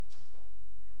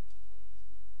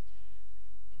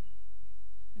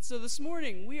And so this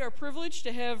morning, we are privileged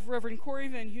to have Reverend Corey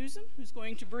Van Huizen, who's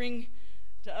going to bring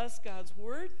to us God's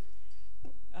Word.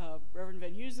 Reverend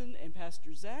Van Huizen and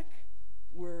Pastor Zach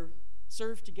were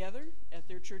served together at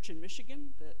their church in Michigan,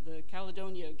 the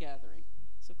Caledonia Gathering.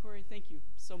 So Corey, thank you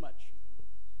so much.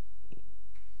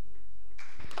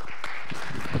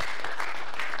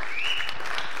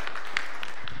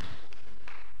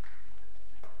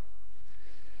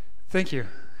 Thank you.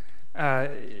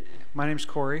 My name's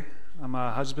Corey. I'm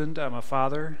a husband, I'm a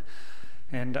father,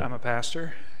 and I'm a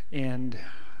pastor. And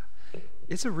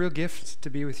it's a real gift to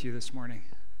be with you this morning.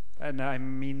 And I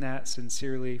mean that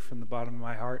sincerely from the bottom of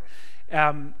my heart.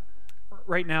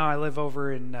 Right now I live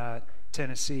over in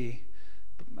Tennessee.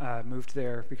 Moved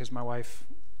there because my wife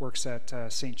works at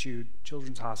St. Jude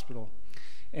Children's Hospital.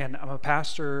 And I'm a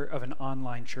pastor of an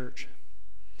online church,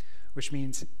 which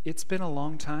means it's been a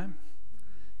long time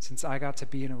since I got to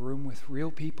be in a room with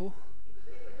real people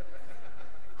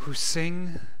who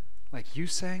sing like you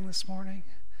sang this morning,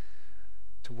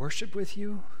 to worship with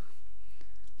you.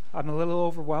 I'm a little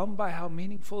overwhelmed by how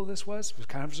meaningful this was. I was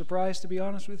kind of surprised, to be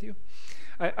honest with you.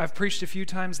 I've preached a few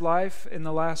times live in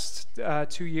the last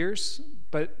 2 years,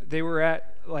 but they were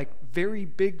at like very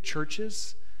big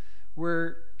churches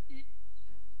where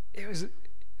it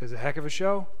was a heck of a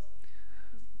show.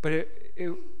 But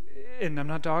and I'm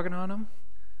not dogging on them,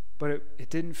 but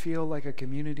it didn't feel like a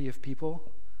community of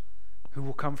people who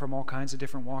will come from all kinds of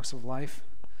different walks of life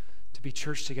to be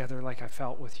church together like I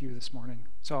felt with you this morning.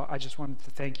 So I just wanted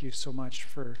to thank you so much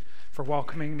for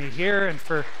welcoming me here and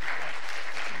for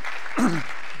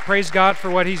praise God for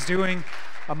what he's doing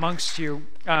amongst you.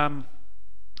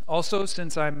 Also,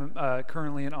 since I'm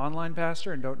currently an online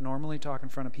pastor and don't normally talk in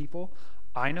front of people,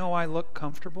 I know I look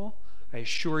comfortable. I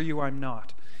assure you I'm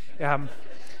not.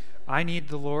 I need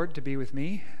the Lord to be with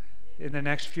me in the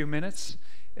next few minutes,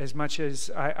 as much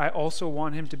as I also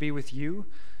want him to be with you,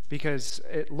 because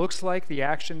it looks like the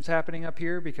action's happening up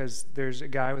here because there's a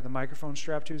guy with a microphone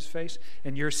strapped to his face,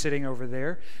 and you're sitting over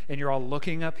there, and you're all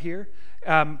looking up here.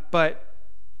 But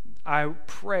I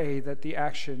pray that the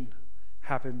action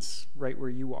happens right where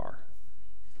you are,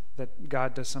 that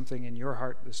God does something in your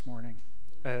heart this morning,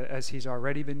 as he's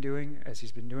already been doing, as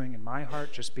he's been doing in my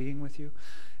heart, just being with you.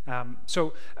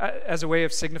 So as a way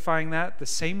of signifying that, the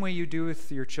same way you do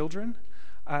with your children,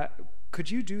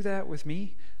 could you do that with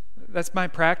me? That's my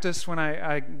practice when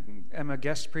I am a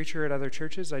guest preacher at other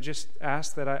churches. I just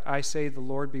ask that I say, the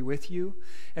Lord be with you,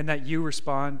 and that you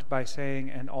respond by saying,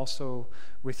 and also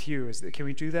with you. Can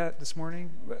we do that this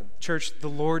morning? Church, the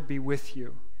Lord be with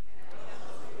you.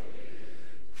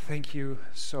 Thank you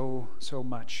so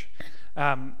much.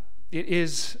 It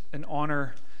is an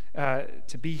honor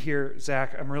to be here,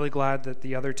 Zach. I'm really glad that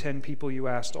the other 10 people you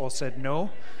asked all said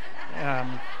no,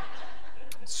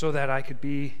 so that I could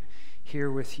be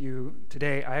here with you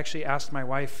today. I actually asked my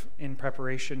wife in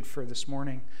preparation for this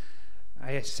morning,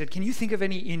 I said, can you think of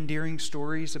any endearing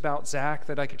stories about Zach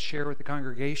that I could share with the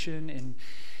congregation?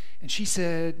 And she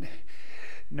said,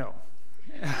 no.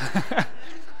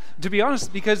 To be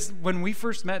honest, because when we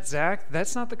first met Zach,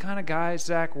 that's not the kind of guy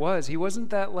Zach was. He wasn't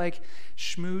that like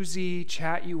schmoozy,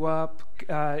 chat you up,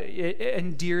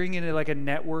 endearing in like a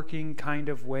networking kind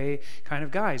of way kind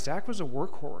of guy. Zach was a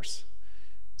workhorse.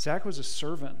 Zach was a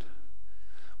servant.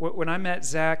 When I met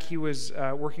Zach, he was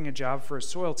working a job for a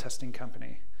soil testing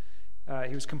company.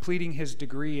 He was completing his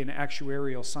degree in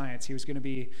actuarial science. He was going to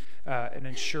be an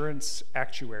insurance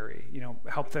actuary,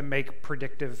 help them make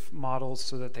predictive models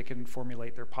so that they can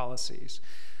formulate their policies.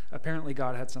 Apparently,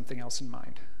 God had something else in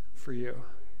mind for you.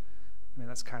 I mean,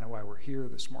 that's kind of why we're here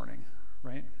this morning,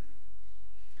 right?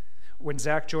 When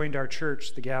Zach joined our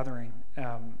church, the gathering,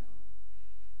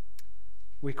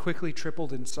 we quickly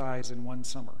tripled in size in one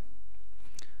summer.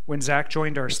 When Zach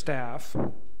joined our staff,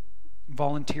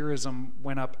 volunteerism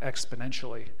went up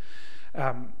exponentially.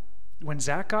 When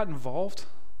Zach got involved,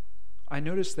 I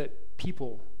noticed that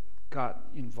people got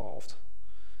involved.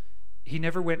 He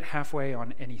never went halfway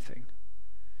on anything.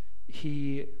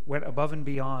 He went above and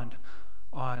beyond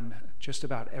on just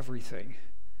about everything.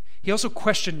 He also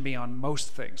questioned me on most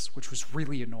things, which was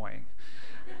really annoying,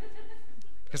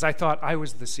 because I thought I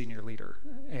was the senior leader,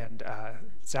 and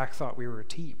Zach thought we were a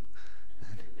team.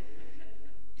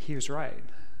 He was right.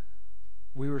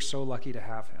 We were so lucky to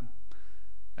have him,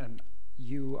 and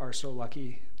you are so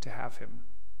lucky to have him.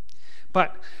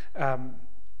 But I'm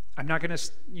not going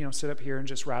to, sit up here and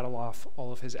just rattle off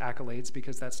all of his accolades,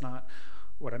 because that's not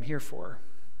what I'm here for.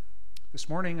 This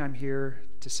morning, I'm here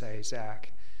to say,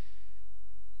 Zach,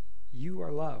 you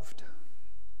are loved.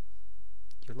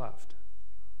 You're loved,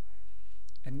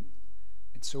 and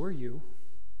so are you.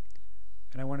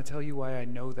 And I want to tell you why I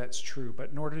know that's true. But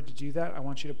in order to do that, I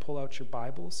want you to pull out your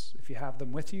Bibles. If you have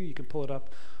them with you, you can pull it up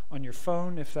on your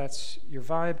phone if that's your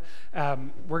vibe.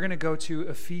 We're going to go to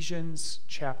Ephesians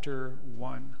chapter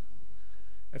 1.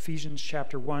 Ephesians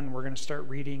chapter 1, we're going to start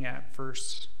reading at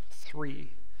verse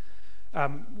 3.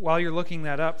 While you're looking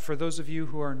that up, for those of you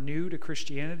who are new to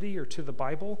Christianity or to the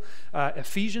Bible,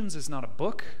 Ephesians is not a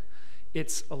book.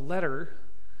 It's a letter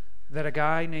that a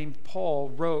guy named Paul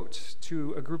wrote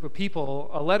to a group of people,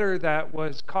 a letter that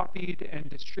was copied and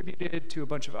distributed to a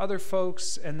bunch of other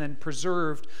folks and then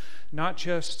preserved not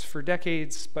just for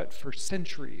decades, but for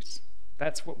centuries.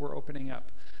 That's what we're opening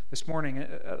up this morning.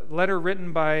 A letter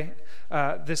written by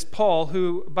this Paul,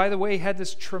 who, by the way, had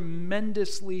this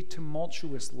tremendously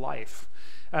tumultuous life.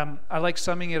 I like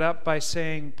summing it up by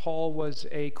saying Paul was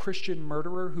a Christian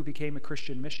murderer who became a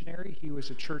Christian missionary. He was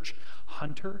a church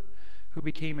hunter who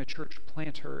became a church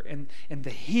planter. And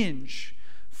the hinge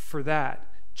for that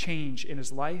change in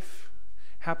his life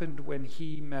happened when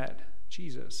he met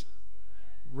Jesus,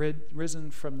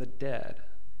 risen from the dead.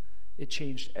 It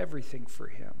changed everything for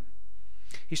him.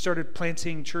 He started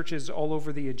planting churches all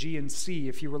over the Aegean Sea.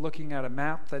 If you were looking at a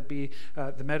map, that'd be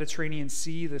the Mediterranean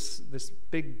Sea, this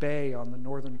big bay on the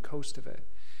northern coast of it.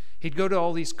 He'd go to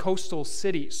all these coastal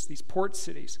cities, these port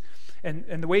cities.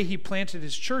 And the way he planted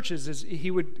his churches is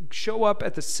he would show up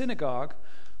at the synagogue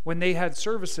when they had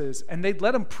services, and they'd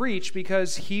let him preach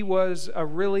because he was a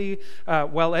really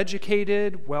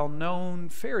well-educated, well-known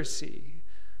Pharisee.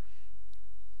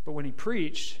 But when he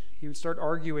preached, he would start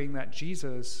arguing that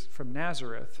Jesus from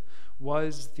Nazareth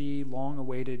was the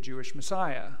long-awaited Jewish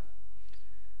Messiah,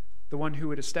 the one who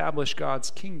would establish God's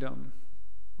kingdom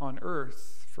on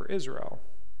earth for Israel.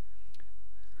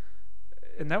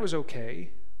 And that was okay,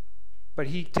 but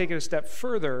he'd take it a step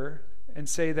further and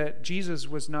say that Jesus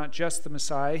was not just the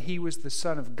Messiah, he was the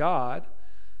Son of God,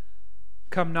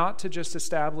 come not to just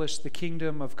establish the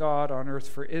kingdom of God on earth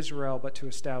for Israel, but to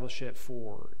establish it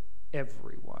for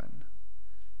everyone.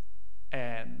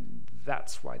 And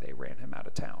that's why they ran him out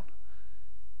of town.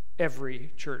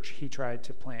 Every church he tried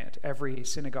to plant, every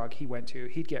synagogue he went to,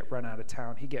 he'd get run out of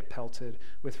town. He'd get pelted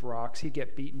with rocks. He'd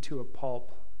get beaten to a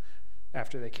pulp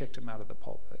after they kicked him out of the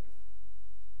pulpit.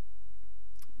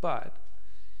 But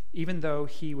even though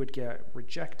he would get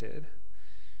rejected,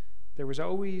 there was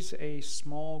always a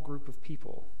small group of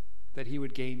people that he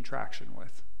would gain traction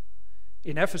with.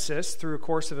 In Ephesus, through a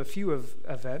course of a few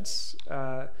events,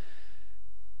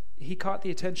 he caught the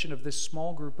attention of this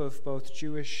small group of both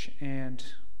Jewish and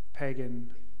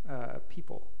pagan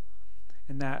people.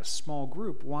 And that small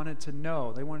group wanted to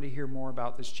know, they wanted to hear more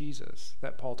about this Jesus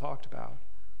that Paul talked about.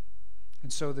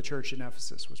 And so the church in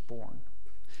Ephesus was born.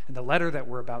 And the letter that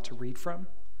we're about to read from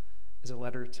is a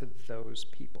letter to those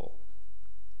people.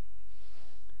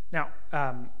 Now,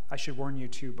 I should warn you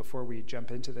too, before we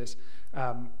jump into this,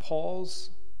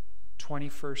 Paul's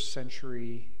 21st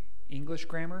century English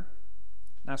grammar,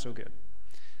 not so good.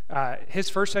 His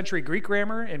first century Greek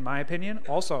grammar, in my opinion,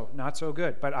 also not so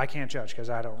good, but I can't judge because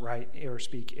I don't write or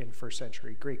speak in first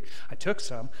century Greek. I took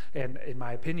some, and in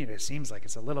my opinion, it seems like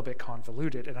it's a little bit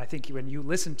convoluted, and I think when you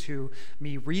listen to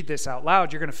me read this out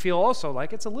loud, you're going to feel also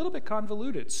like it's a little bit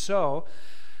convoluted. So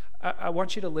I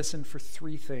want you to listen for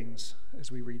three things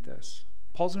as we read this.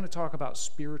 Paul's going to talk about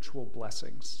spiritual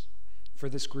blessings for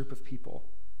this group of people.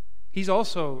 He's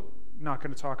also not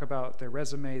going to talk about their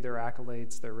resume, their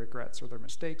accolades, their regrets, or their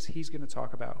mistakes. He's going to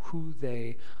talk about who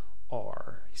they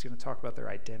are. He's going to talk about their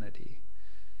identity.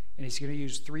 And he's going to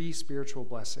use three spiritual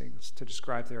blessings to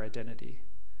describe their identity.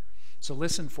 So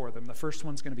listen for them. The first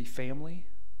one's going to be family.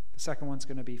 The second one's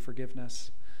going to be forgiveness.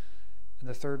 And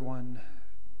the third one,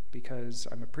 because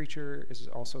I'm a preacher, is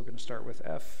also going to start with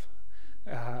F.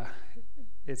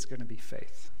 It's going to be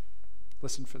faith.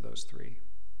 Listen for those three.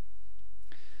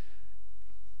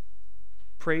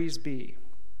 Praise be.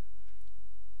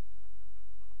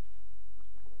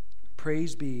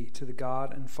 Praise be to the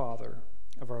God and Father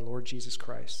of our Lord Jesus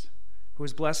Christ, who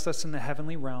has blessed us in the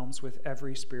heavenly realms with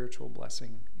every spiritual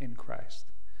blessing in Christ.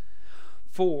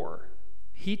 For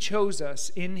he chose us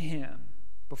in him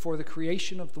before the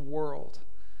creation of the world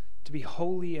to be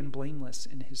holy and blameless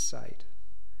in his sight.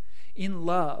 In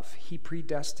love, he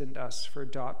predestined us for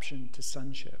adoption to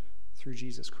sonship through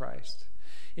Jesus Christ,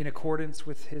 in accordance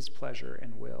with his pleasure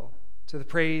and will, to the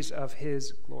praise of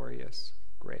his glorious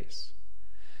grace,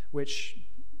 which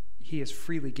he has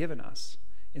freely given us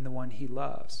in the one he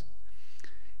loves.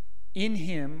 In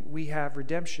him we have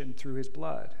redemption through his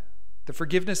blood, the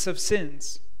forgiveness of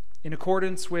sins, in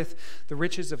accordance with the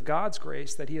riches of God's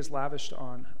grace that he has lavished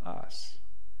on us,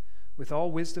 With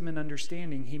all wisdom and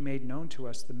understanding, he made known to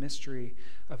us the mystery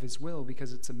of his will,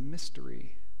 because it's a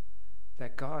mystery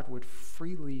that God would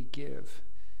freely give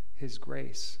his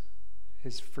grace,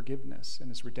 his forgiveness, and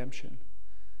his redemption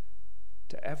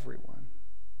to everyone.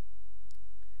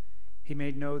 He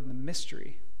made known the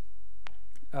mystery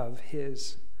of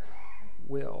his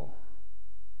will,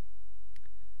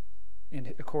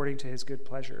 and according to his good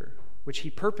pleasure, which he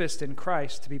purposed in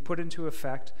Christ to be put into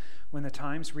effect when the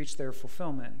times reach their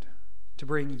fulfillment, to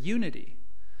bring unity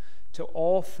to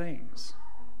all things.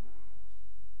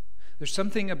 There's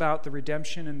something about the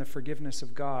redemption and the forgiveness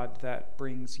of God that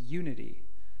brings unity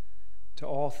to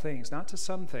all things, not to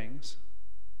some things,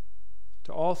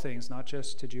 to all things, not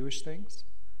just to Jewish things,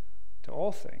 to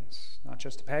all things, not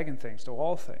just to pagan things, to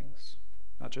all things,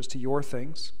 not just to your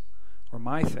things or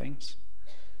my things,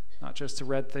 not just to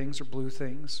red things or blue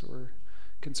things or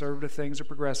conservative things or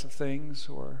progressive things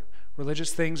or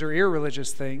religious things or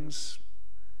irreligious things.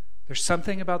 There's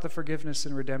something about the forgiveness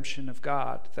and redemption of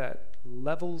God that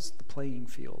levels the playing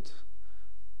field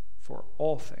for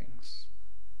all things.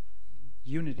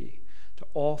 Unity to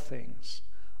all things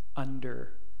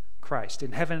under Christ,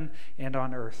 in heaven and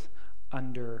on earth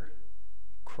under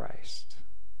Christ.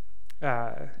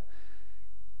 In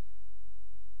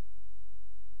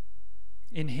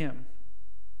him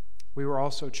we were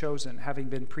also chosen, having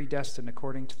been predestined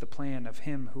according to the plan of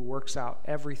him who works out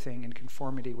everything in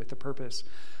conformity with the purpose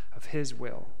of his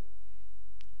will,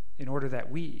 in order that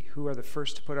we, who are the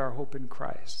first to put our hope in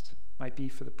Christ, might be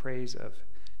for the praise of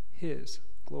his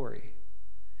glory.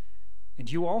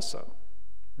 And you also,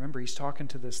 remember, he's talking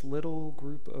to this little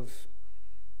group of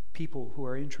people who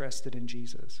are interested in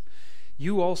Jesus.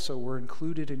 You also were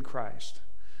included in Christ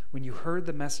when you heard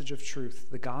the message of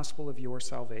truth, the gospel of your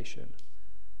salvation.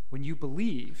 When you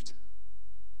believed,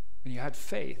 when you had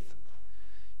faith,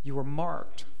 you were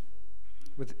marked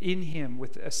within him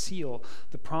with a seal,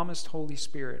 the promised Holy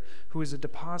Spirit, who is a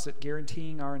deposit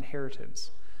guaranteeing our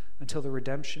inheritance until the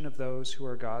redemption of those who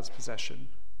are God's possession,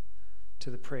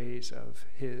 to the praise of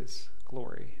his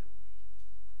glory.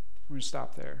 We're going to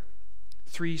stop there.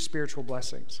 3 spiritual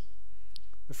blessings.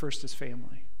 The first is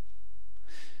family.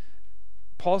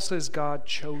 Paul says God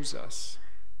chose us.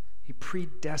 He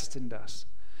predestined us.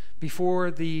 Before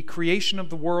the creation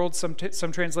of the world, some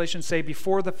translations say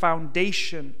before the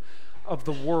foundation of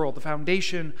the world, the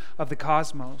foundation of the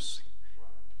cosmos,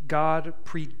 God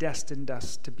predestined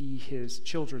us to be his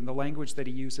children. The language that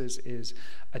he uses is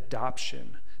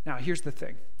adoption. Now, here's the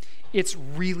thing. It's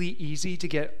really easy to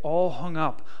get all hung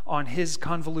up on his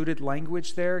convoluted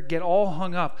language there, get all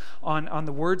hung up on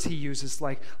the words he uses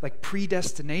like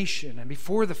predestination and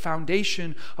before the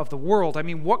foundation of the world. I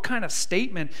mean, what kind of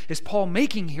statement is Paul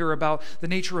making here about the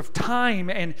nature of time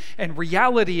and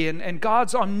reality and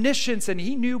God's omniscience? And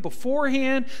he knew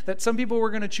beforehand that some people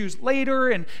were going to choose later.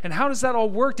 And how does that all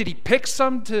work? Did he pick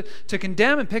some to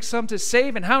condemn and pick some to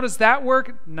save? And how does that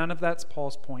work? None of that's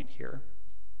Paul's point here.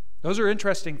 Those are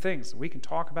interesting things. We can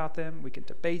talk about them, we can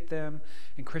debate them,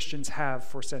 and Christians have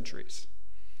for centuries.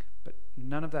 But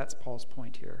none of that's Paul's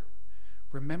point here.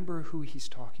 Remember who he's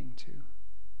talking to.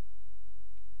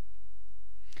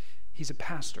 He's a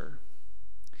pastor.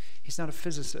 He's not a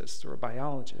physicist or a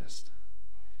biologist.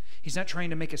 He's not trying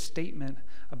to make a statement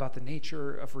about the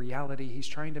nature of reality. He's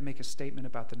trying to make a statement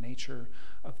about the nature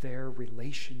of their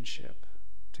relationship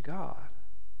to God.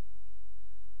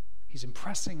 He's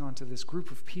impressing onto this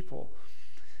group of people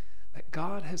that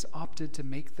God has opted to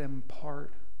make them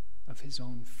part of his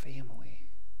own family.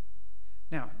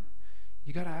 Now,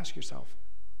 you got to ask yourself,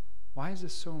 why is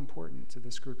this so important to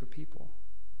this group of people?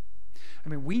 I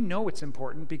mean, we know it's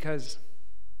important because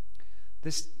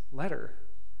this letter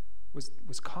was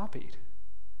copied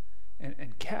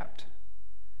and kept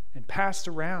and passed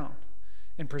around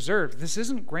and preserved. This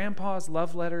isn't grandpa's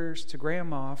love letters to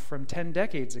grandma from 10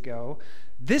 decades ago.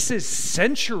 This is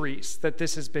centuries that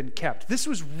this has been kept. This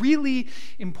was really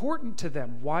important to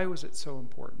them. Why was it so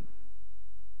important?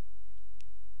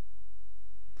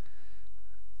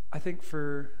 I think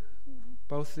for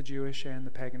both the Jewish and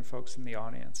the pagan folks in the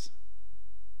audience,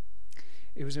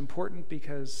 it was important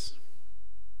because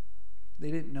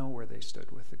they didn't know where they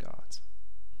stood with the gods.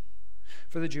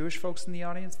 For the Jewish folks in the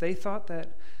audience, they thought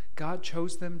that God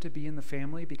chose them to be in the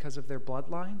family because of their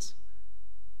bloodlines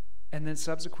and then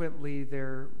subsequently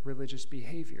their religious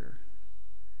behavior.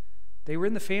 They were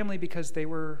in the family because they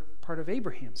were part of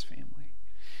Abraham's family.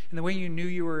 And the way you knew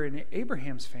you were in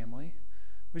Abraham's family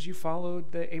was you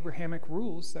followed the Abrahamic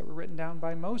rules that were written down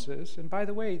by Moses. And by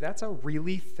the way, that's a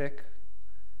really thick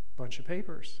bunch of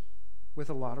papers with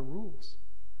a lot of rules.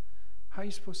 How are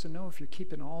you supposed to know if you're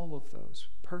keeping all of those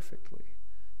perfectly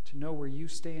to know where you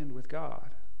stand with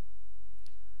God.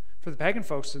 For the pagan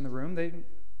folks in the room, they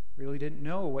really didn't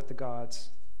know what the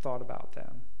gods thought about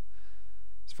them.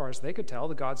 As far as they could tell,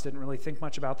 the gods didn't really think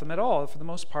much about them at all. For the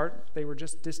most part, they were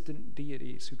just distant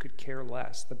deities who could care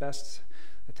less. The best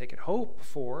that they could hope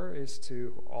for is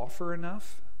to offer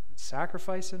enough,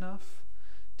 sacrifice enough,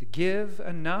 to give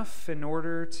enough in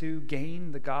order to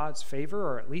gain the gods'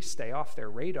 favor, or at least stay off their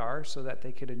radar so that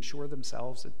they could ensure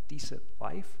themselves a decent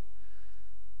life.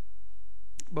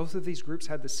 Both of these groups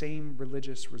had the same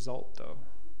religious result, though.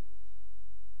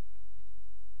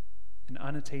 An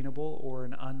unattainable or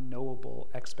an unknowable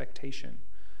expectation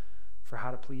for how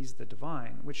to please the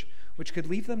divine, which could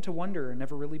leave them to wonder and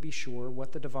never really be sure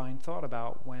what the divine thought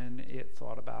about when it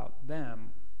thought about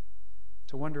them.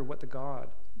 To wonder what the God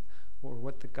or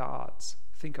what the gods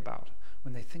think about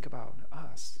when they think about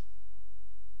us.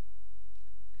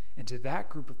 And to that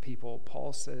group of people,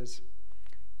 Paul says,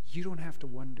 you don't have to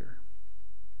wonder.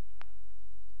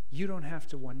 You don't have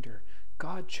to wonder.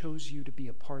 God chose you to be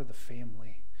a part of the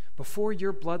family. Before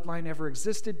your bloodline ever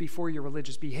existed, before your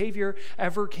religious behavior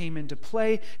ever came into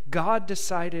play, God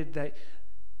decided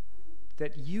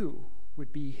that you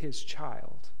would be his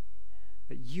child,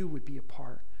 that you would be a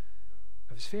part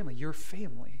of his family, your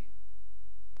family.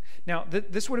 Now,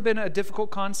 this would have been a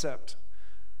difficult concept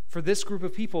for this group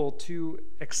of people to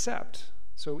accept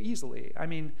so easily. I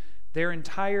mean, their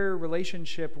entire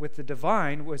relationship with the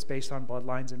divine was based on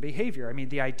bloodlines and behavior. I mean,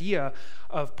 the idea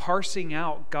of parsing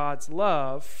out God's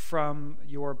love from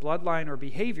your bloodline or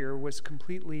behavior was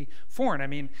completely foreign. I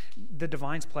mean, the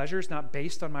divine's pleasure is not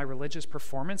based on my religious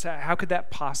performance. How could that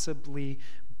possibly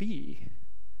be?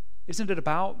 Isn't it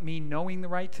about me knowing the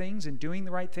right things and doing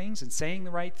the right things and saying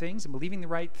the right things and believing the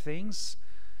right things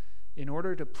in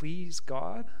order to please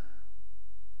God?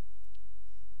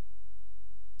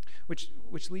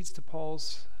 Which leads to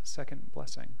Paul's second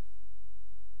blessing.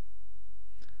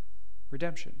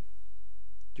 Redemption.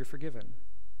 You're forgiven.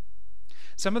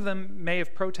 Some of them may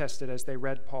have protested as they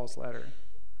read Paul's letter.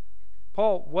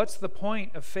 Paul, what's the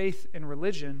point of faith in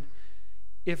religion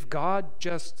if God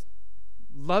just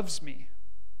loves me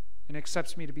and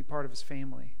accepts me to be part of his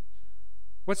family?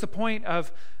 What's the point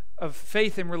of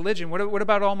faith in religion? What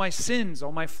about all my sins,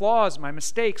 all my flaws, my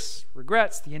mistakes,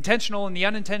 regrets, the intentional and the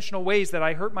unintentional ways that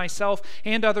I hurt myself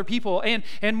and other people?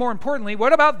 And more importantly,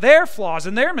 what about their flaws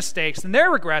and their mistakes and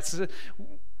their regrets?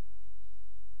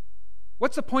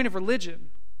 What's the point of religion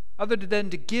other than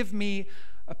to give me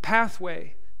a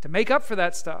pathway to make up for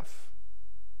that stuff?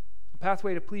 A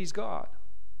pathway to please God?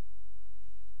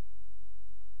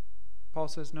 Paul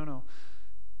says, no.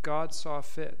 God saw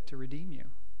fit to redeem you.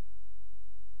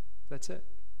 That's it.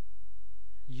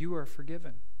 You are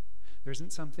forgiven. There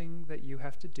isn't something that you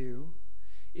have to do.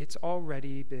 It's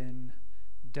already been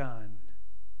done.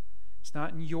 It's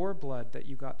not in your blood that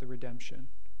you got the redemption.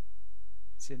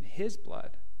 It's in his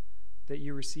blood that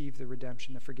you receive the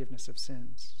redemption, the forgiveness of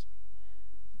sins.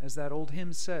 As that old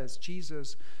hymn says,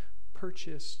 Jesus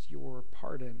purchased your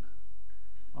pardon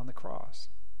on the cross.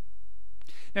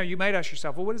 Now, you might ask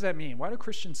yourself, well, what does that mean? Why do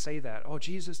Christians say that? Oh,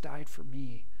 Jesus died for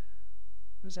me.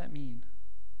 What does that mean?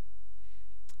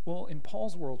 Well, in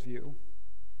Paul's worldview,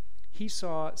 he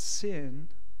saw sin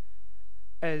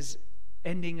as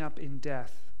ending up in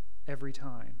death every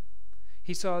time.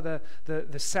 He saw the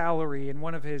salary. In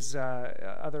one of his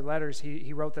other letters,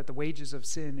 he wrote that the wages of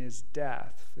sin is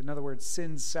death. In other words,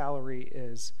 sin's salary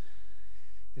is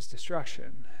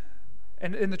destruction.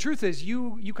 And the truth is,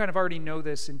 you kind of already know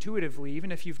this intuitively,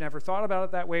 even if you've never thought about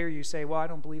it that way, or you say, well, I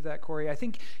don't believe that, Corey. I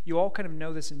think you all kind of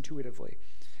know this intuitively.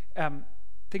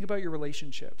 Think about your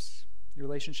relationships, your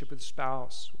relationship with a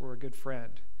spouse or a good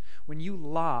friend. When you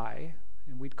lie,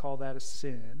 and we'd call that a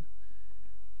sin,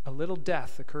 a little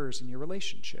death occurs in your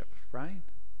relationship, right?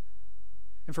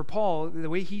 And for Paul, the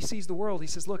way he sees the world, he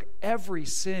says, look, every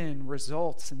sin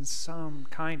results in some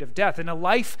kind of death. And a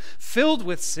life filled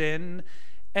with sin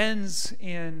ends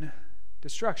in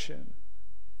destruction.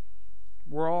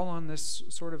 We're all on this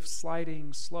sort of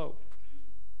sliding slope.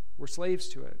 We're slaves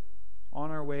to it,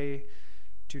 on our way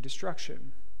to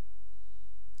destruction.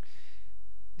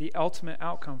 The ultimate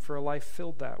outcome for a life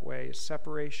filled that way is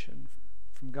separation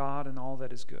from God and all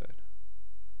that is good.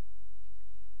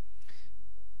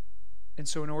 And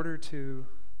so in order to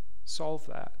solve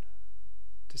that,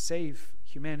 to save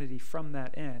humanity from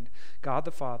that end, God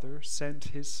the Father sent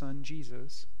his Son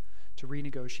Jesus to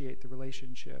renegotiate the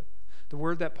relationship. The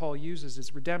word that Paul uses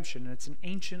is redemption, and it's an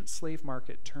ancient slave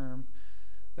market term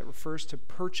that refers to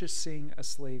purchasing a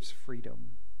slave's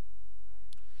freedom.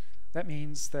 That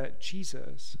means that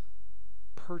Jesus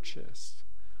purchased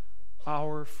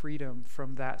our freedom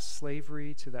from that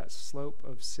slavery to that slope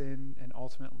of sin and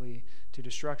ultimately to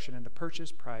destruction. And the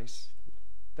purchase price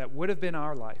that would have been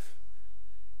our life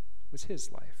was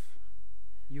his life.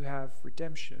 You have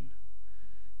redemption,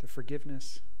 the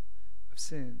forgiveness of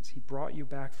sins. He brought you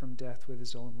back from death with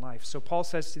his own life. So Paul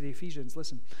says to the Ephesians,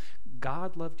 listen,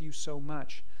 God loved you so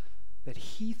much that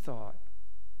he thought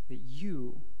that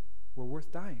you were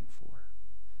worth dying for.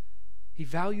 He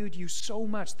valued you so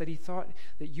much that he thought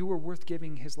that you were worth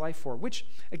giving his life for, which,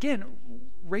 again,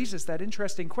 raises that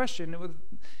interesting question.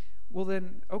 Well,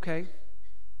 then, okay,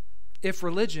 if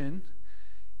religion,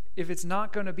 if it's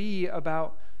not going to be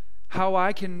about how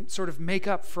I can sort of make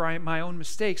up for my own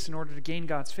mistakes in order to gain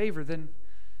God's favor, then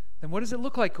what does it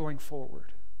look like going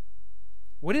forward?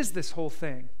 What is this whole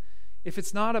thing if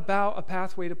it's not about a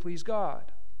pathway to please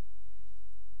God?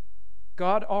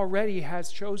 God already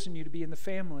has chosen you to be in the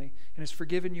family and has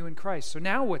forgiven you in Christ. So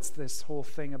now what's this whole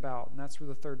thing about? And that's where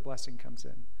the third blessing comes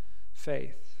in.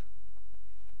 Faith.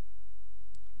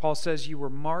 Paul says you were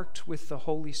marked with the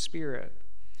Holy Spirit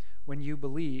when you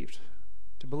believed.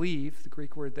 To believe, the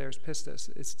Greek word there is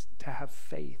pistis, is to have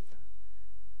faith.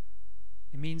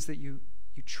 It means that you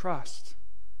trust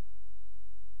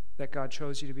that God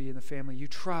chose you to be in the family. You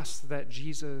trust that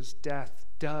Jesus' death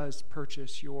does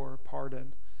purchase your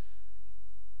pardon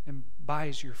and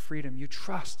buys your freedom. You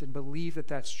trust and believe that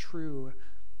that's true,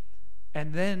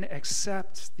 and then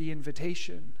accept the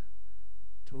invitation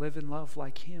to live and love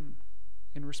like him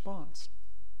in response.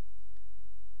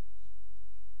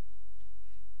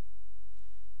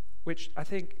 Which I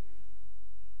think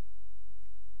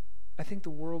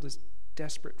the world is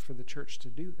desperate for the church to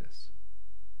do this.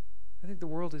 I think the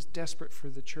world is desperate for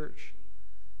the church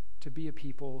to be a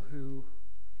people who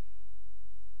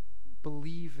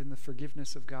believe in the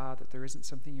forgiveness of God, that there isn't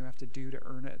something you have to do to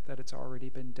earn it, that it's already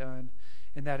been done,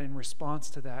 and that in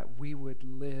response to that, we would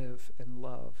live and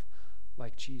love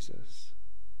like Jesus.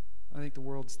 I think the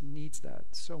world needs that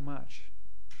so much.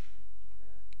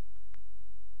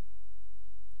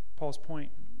 Paul's point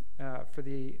for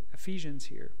the Ephesians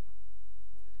here,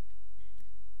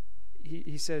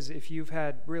 he says, if you've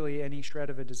had really any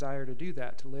shred of a desire to do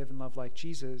that, to live and love like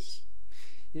Jesus,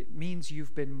 it means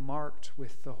you've been marked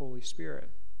with the Holy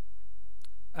Spirit.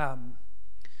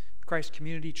 Christ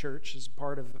Community Church is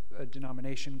part of a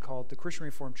denomination called the Christian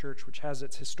Reformed Church, which has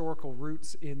its historical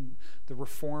roots in the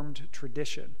Reformed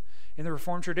tradition. In the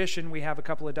Reformed tradition, we have a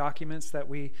couple of documents that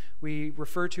we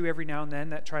refer to every now and then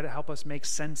that try to help us make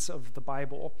sense of the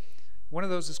Bible. One of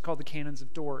those is called the Canons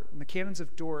of Dort. And the Canons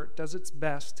of Dort does its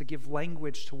best to give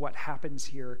language to what happens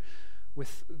here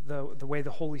with the way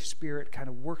the Holy Spirit kind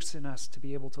of works in us to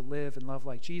be able to live and love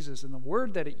like Jesus. And the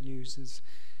word that it uses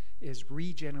is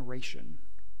regeneration.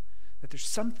 That there's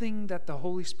something that the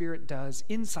Holy Spirit does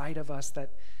inside of us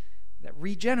that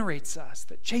regenerates us,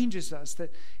 that changes us,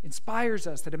 that inspires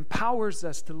us, that empowers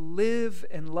us to live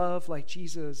and love like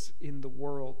Jesus in the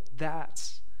world.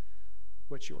 That's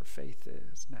what your faith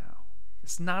is now.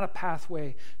 It's not a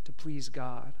pathway to please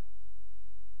God.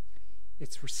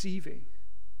 It's receiving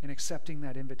and accepting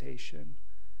that invitation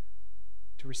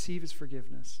to receive his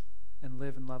forgiveness and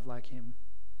live and love like him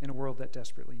in a world that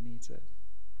desperately needs it.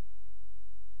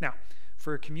 Now,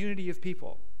 for a community of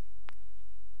people,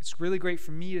 it's really great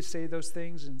for me to say those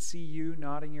things and see you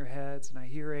nodding your heads, and I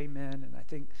hear amen, and I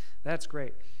think that's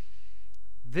great.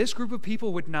 This group of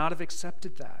people would not have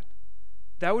accepted that.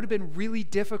 That would have been really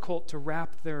difficult to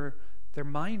wrap their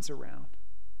minds around.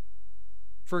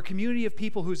 For a community of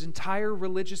people whose entire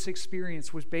religious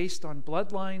experience was based on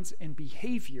bloodlines and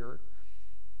behavior,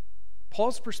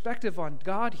 Paul's perspective on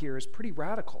God here is pretty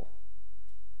radical.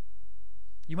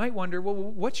 You might wonder, well,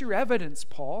 what's your evidence,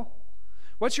 Paul?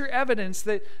 What's your evidence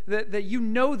that you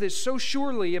know this so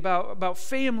surely about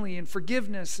family and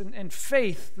forgiveness and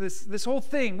faith, this whole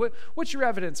thing? What's your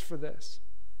evidence for this?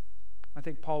 I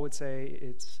think Paul would say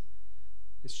it's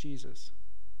Jesus.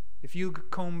 If you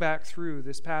comb back through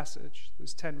this passage,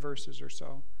 those 10 verses or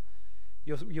so,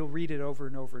 you'll read it over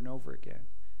and over and over again.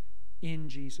 In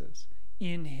Jesus,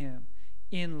 in him,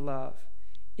 in love,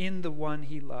 in the one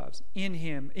he loves, in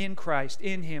him, in Christ,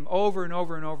 in him, over and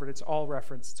over and over. It's all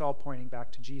referenced, it's all pointing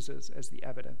back to Jesus as the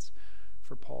evidence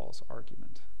for Paul's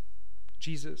argument.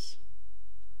 Jesus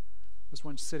was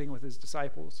once sitting with his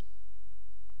disciples,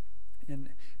 and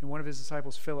one of his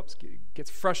disciples, Philip, gets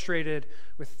frustrated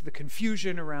with the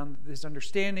confusion around his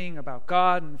understanding about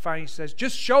God, and finally says,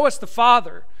 just show us the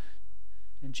Father.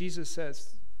 And Jesus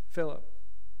says, Philip,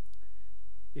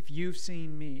 if you've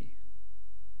seen me,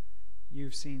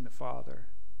 you've seen the Father.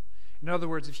 In other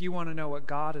words, if you want to know what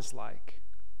God is like,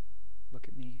 look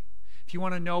at me. if you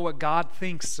want to know what God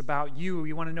thinks about you,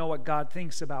 you want to know what God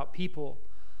thinks about people,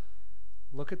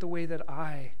 look at the way that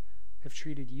I have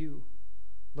treated you.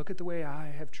 Look at the way I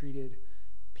have treated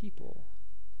people.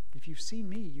 If you've seen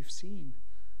me, you've seen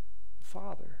the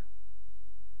Father.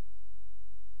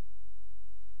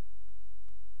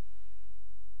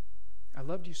 I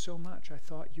loved you so much, I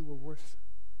thought you were worth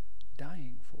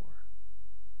dying for.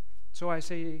 So I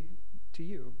say to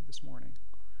you this morning,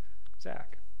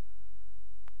 Zach,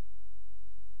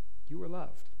 you were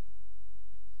loved.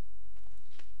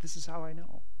 This is how I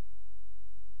know.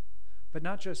 But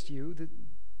not just you,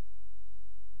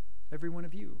 every one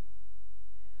of you.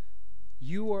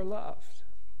 You are loved.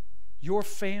 Your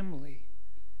family,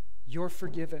 you're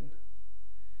forgiven.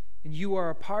 And you are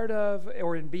a part of,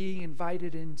 or in being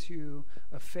invited into,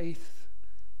 a faith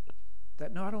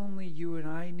that not only you and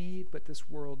I need, but this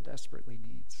world desperately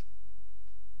needs.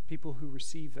 People who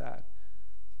receive that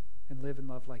and live and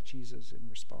love like Jesus in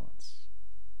response.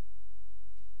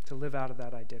 To live out of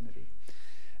that identity.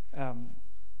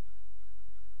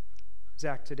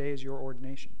 Zach, today is your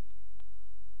ordination.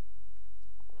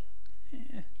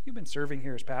 You've been serving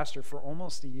here as pastor for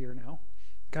almost a year now.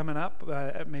 Coming up,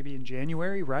 maybe in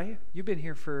January, right? You've been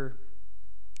here for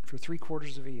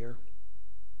 3/4 of a year.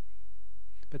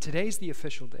 But today's the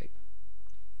official date.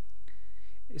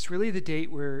 It's really the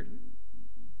date where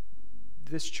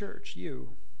this church,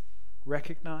 you,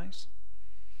 recognize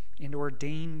and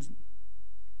ordain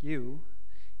you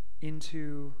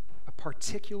into a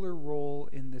particular role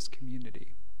in this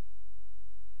community.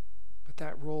 But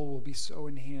that role will be so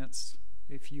enhanced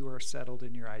if you are settled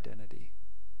in your identity,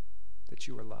 that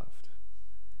you are loved.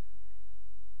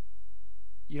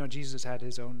 You know, Jesus had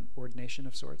his own ordination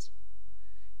of sorts.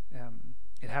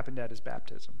 It happened at his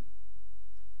baptism.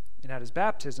 And at his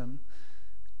baptism,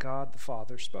 God the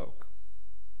Father spoke.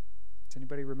 Does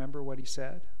anybody remember what he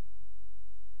said?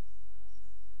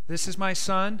 This is my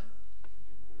Son,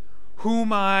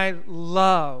 whom I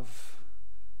love.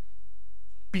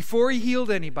 Before he healed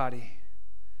anybody,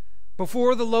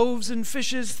 before the loaves and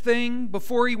fishes thing,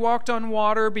 before he walked on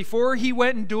water, before he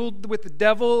went and dueled with the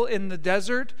devil in the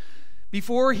desert,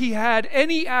 before he had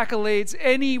any accolades,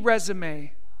 any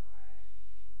resume,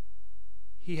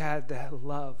 he had the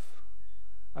love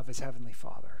of his heavenly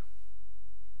Father.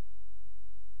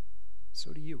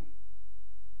 So do you.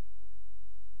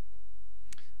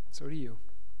 So do you.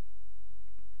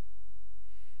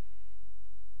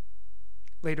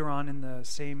 Later on in the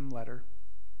same letter,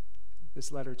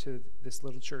 this letter to this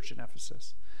little church in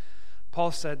Ephesus,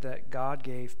 Paul said that God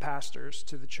gave pastors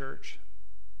to the church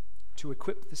to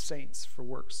equip the saints for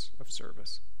works of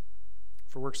service,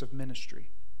 for works of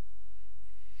ministry.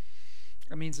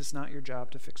 That means it's not your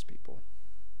job to fix people.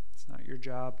 It's not your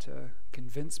job to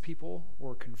convince people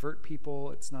or convert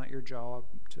people. It's not your job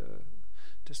to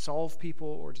solve people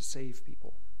or to save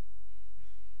people.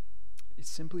 It's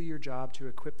simply your job to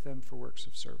equip them for works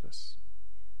of service.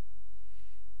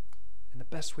 And the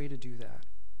best way to do that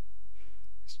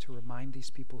is to remind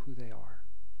these people who they are,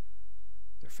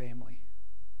 their family,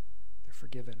 they're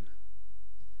forgiven,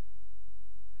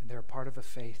 and they're a part of a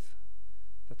faith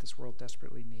that this world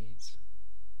desperately needs.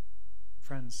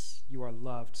 Friends, you are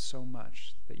loved so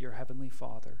much that your heavenly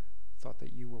Father thought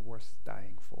that you were worth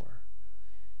dying for.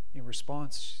 In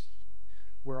response,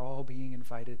 we're all being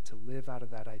invited to live out of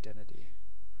that identity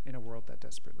in a world that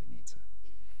desperately needs it.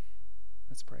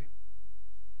 Let's pray.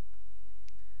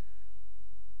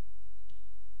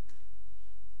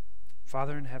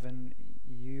 Father in heaven,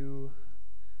 you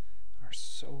are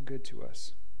so good to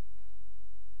us.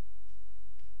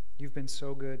 You've been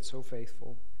so good, so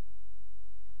faithful.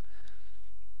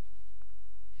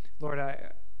 Lord,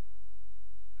 I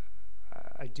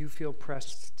do feel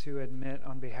pressed to admit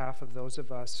on behalf of those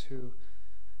of us who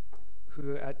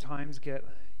at times get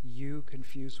you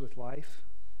confused with life,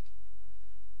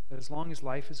 that as long as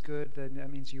life is good, then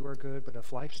that means you are good. But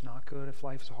if life's not good, if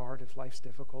life's hard, if life's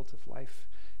difficult, if life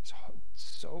is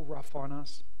so rough on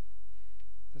us,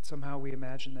 that somehow we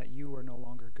imagine that you are no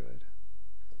longer good.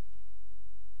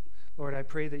 Lord, I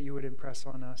pray that you would impress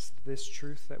on us this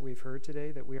truth that we've heard today,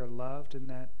 that we are loved, and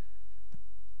that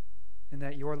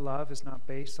your love is not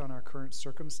based on our current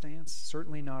circumstance,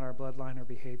 certainly not our bloodline or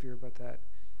behavior, but that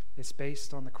it's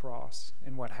based on the cross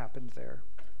and what happened there.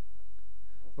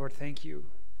 Lord, thank you.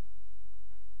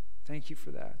 Thank you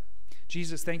for that.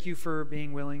 Jesus, thank you for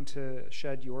being willing to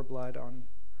shed your blood on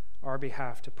our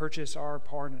behalf, to purchase our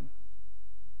pardon.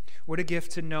 What a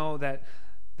gift to know that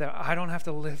I don't have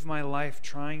to live my life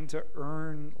trying to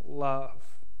earn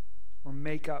love or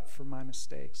make up for my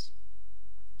mistakes,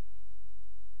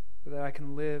 but that I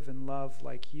can live and love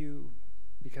like you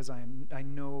because I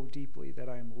know deeply that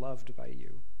I am loved by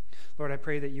you. Lord, I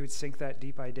pray that you would sink that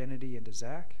deep identity into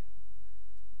Zach,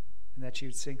 and that you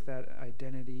would sink that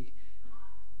identity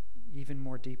even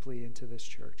more deeply into this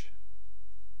church.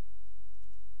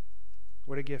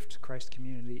 What a gift Christ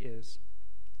Community is.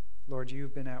 Lord,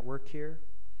 you've been at work here.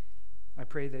 I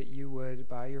pray that you would,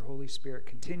 by your Holy Spirit,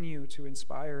 continue to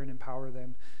inspire and empower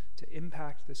them to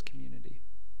impact this community.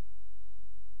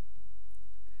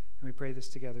 And we pray this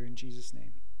together in Jesus'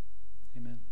 name. Amen.